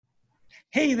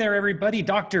Hey there, everybody.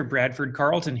 Dr. Bradford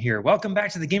Carlton here. Welcome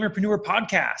back to the Gamerpreneur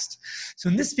Podcast. So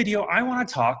in this video, I want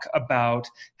to talk about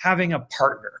having a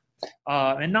partner.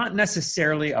 And not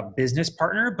necessarily a business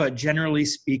partner, but generally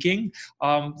speaking,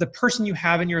 the person you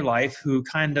have in your life who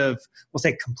kind of, we'll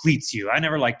say, completes you. I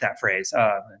never liked that phrase.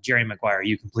 Jerry Maguire,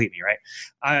 you complete me, right?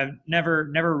 I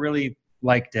never really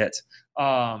liked it.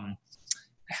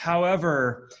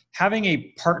 However, having a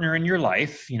partner in your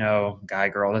life, guy,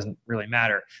 girl, doesn't really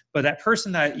matter, but that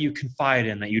person that you confide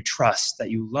in, that you trust,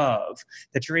 that you love,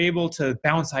 that you're able to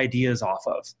bounce ideas off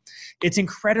of, it's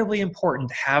incredibly important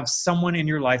to have someone in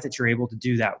your life that you're able to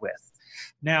do that with.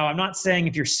 Now, I'm not saying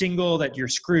if you're single that you're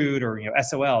screwed or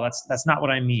SOL. That's not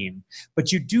what I mean.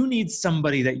 But you do need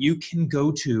somebody that you can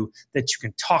go to, that you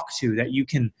can talk to, that you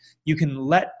can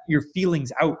let your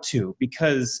feelings out to,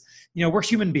 because we're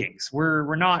human beings.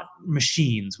 We're not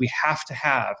machines. We have to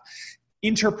have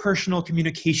interpersonal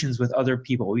communications with other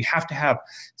people. We have to have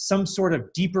some sort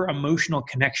of deeper emotional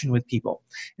connection with people.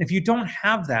 And if you don't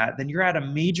have that, then you're at a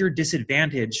major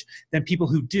disadvantage than people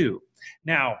who do.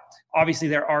 Now, obviously,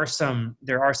 there are some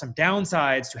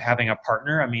downsides to having a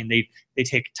partner. I mean, they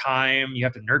take time. You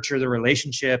have to nurture the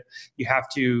relationship. You have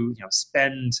to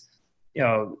spend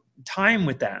time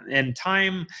with them, and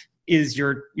time is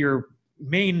your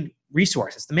main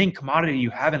resource. It's the main commodity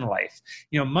you have in life.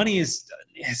 Money is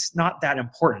not that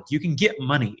important. You can get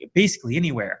money basically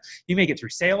anywhere. You may get through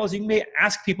sales. You may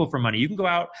ask people for money. You can go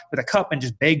out with a cup and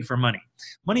just beg for money.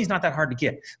 Money is not that hard to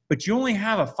get, but you only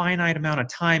have a finite amount of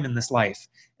time in this life,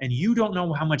 and you don't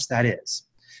know how much that is.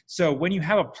 So when you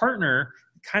have a partner,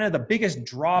 kind of the biggest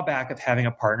drawback of having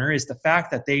a partner is the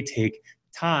fact that they take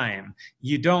time.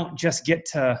 You don't just get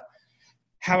to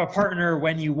have a partner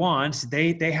when you want.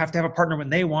 They have to have a partner when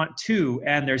they want too.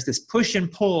 And there's this push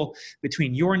and pull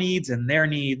between your needs and their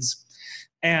needs.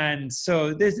 And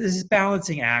so this is a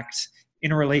balancing act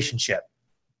in a relationship.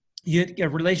 A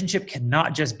relationship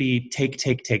cannot just be take.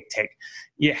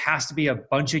 It has to be a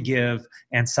bunch of give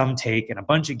and some take, and a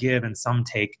bunch of give and some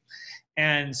take.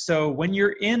 And so when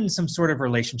you're in some sort of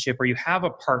relationship, or you have a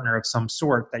partner of some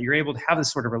sort that you're able to have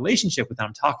this sort of relationship with that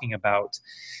I'm talking about,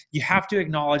 you have to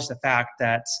acknowledge the fact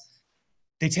that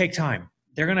they take time.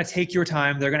 They're going to take your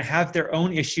time. They're going to have their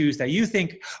own issues that you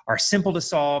think are simple to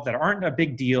solve, that aren't a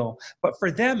big deal. But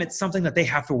for them, it's something that they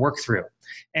have to work through.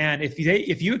 And if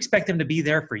you expect them to be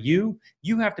there for you,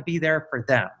 you have to be there for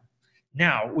them.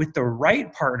 Now, with the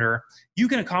right partner, you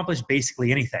can accomplish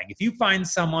basically anything. If you find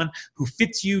someone who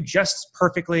fits you just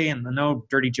perfectly, and no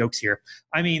dirty jokes here,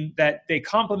 I mean that they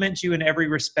complement you in every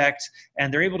respect,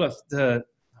 and they're able to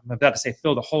I'm about to say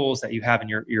fill the holes that you have in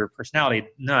your personality.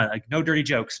 No dirty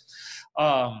jokes.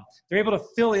 They're able to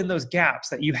fill in those gaps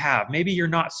that you have. Maybe you're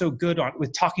not so good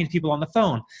with talking to people on the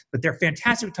phone, but they're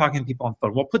fantastic with talking to people on the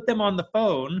phone. Well, put them on the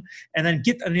phone and then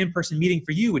get an in-person meeting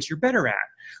for you, which you're better at.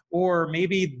 Or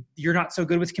maybe you're not so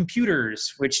good with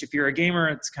computers, which if you're a gamer,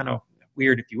 it's kind of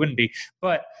weird if you wouldn't be,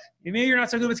 but maybe you're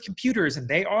not so good with computers and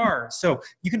they are. So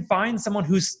you can find someone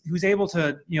who's able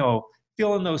to,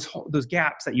 fill in those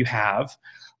gaps that you have.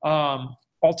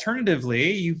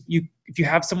 Alternatively, if you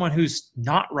have someone who's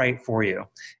not right for you,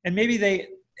 and maybe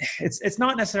it's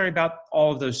not necessarily about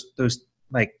all of those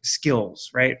like skills,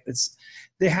 right?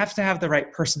 They have to have the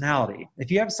right personality.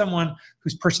 If you have someone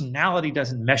whose personality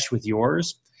doesn't mesh with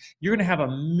yours, you're going to have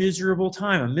a miserable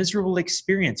time, a miserable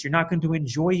experience. You're not going to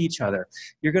enjoy each other.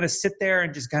 You're going to sit there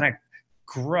and just kind of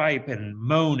gripe and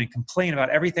moan and complain about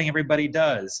everything everybody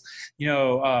does.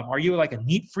 Are you like a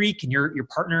neat freak and your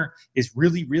partner is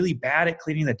really, really bad at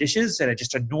cleaning the dishes and it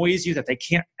just annoys you that they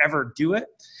can't ever do it?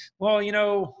 Well,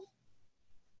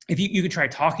 if you could try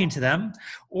talking to them,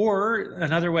 or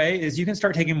another way is you can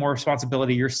start taking more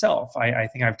responsibility yourself. I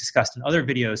think I've discussed in other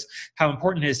videos how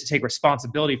important it is to take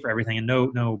responsibility for everything, and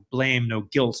no blame, no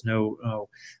guilt, you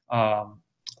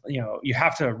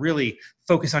have to really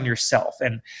focus on yourself.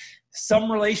 And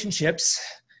some relationships,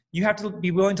 you have to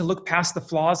be willing to look past the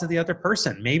flaws of the other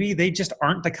person. Maybe they just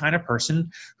aren't the kind of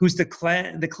person who's the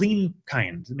clean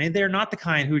kind. Maybe they're not the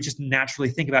kind who just naturally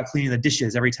think about cleaning the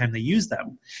dishes every time they use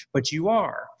them, but you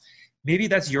are. Maybe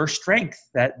that's your strength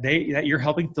that you're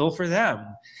helping fill for them.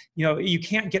 You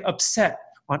can't get upset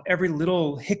on every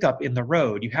little hiccup in the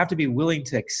road. You have to be willing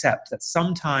to accept that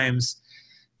sometimes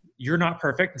you're not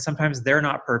perfect and sometimes they're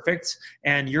not perfect,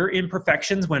 and your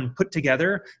imperfections, when put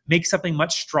together, make something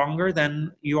much stronger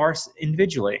than you are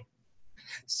individually.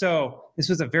 So this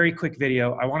was a very quick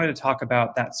video. I wanted to talk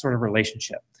about that sort of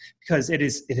relationship because it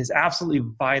is absolutely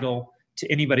vital to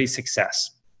anybody's success.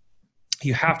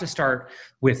 You have to start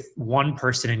with one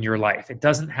person in your life. It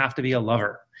doesn't have to be a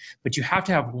lover. But you have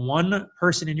to have one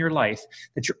person in your life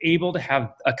that you're able to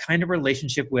have a kind of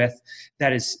relationship with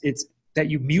that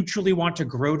you mutually want to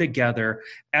grow together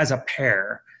as a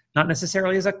pair, not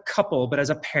necessarily as a couple, but as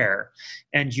a pair.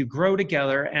 And you grow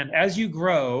together. And as you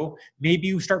grow, maybe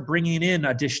you start bringing in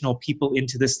additional people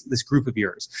into this group of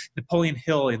yours. Napoleon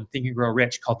Hill in Think and Grow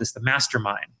Rich called this the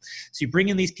mastermind. So you bring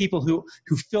in these people who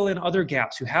fill in other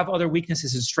gaps, who have other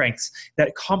weaknesses and strengths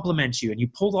that complement you. And you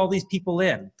pull all these people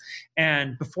in.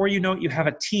 And before you know it, you have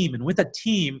a team. And with a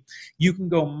team, you can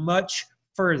go much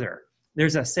further.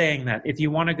 There's a saying that if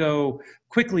you want to go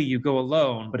quickly, you go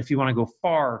alone, but if you want to go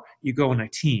far, you go in a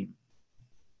team.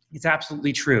 It's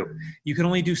absolutely true. You can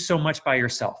only do so much by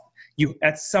yourself.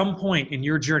 At some point in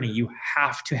your journey, you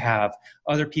have to have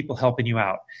other people helping you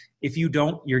out. If you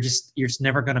don't, you're just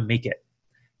never going to make it.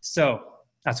 So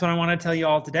that's what I want to tell you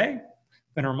all today.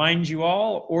 I'm going to remind you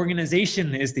all,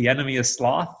 organization is the enemy of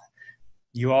sloth.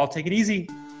 You all take it easy.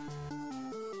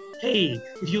 Hey,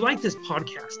 if you like this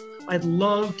podcast, I'd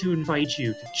love to invite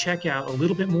you to check out a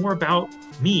little bit more about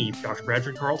me, Dr.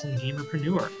 Bradford Carlton,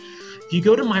 Gamerpreneur. If you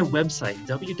go to my website,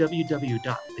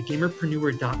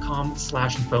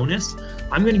 www.thegamerpreneur.com/bonus,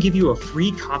 I'm going to give you a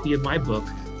free copy of my book,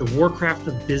 The Warcraft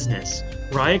of Business,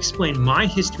 where I explain my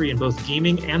history in both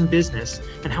gaming and business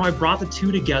and how I brought the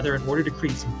two together in order to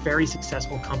create some very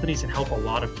successful companies and help a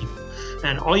lot of people.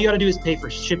 And all you got to do is pay for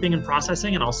shipping and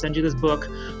processing, and I'll send you this book.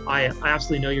 I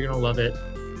absolutely know you're going to love it.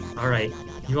 All right.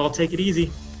 You all take it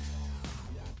easy.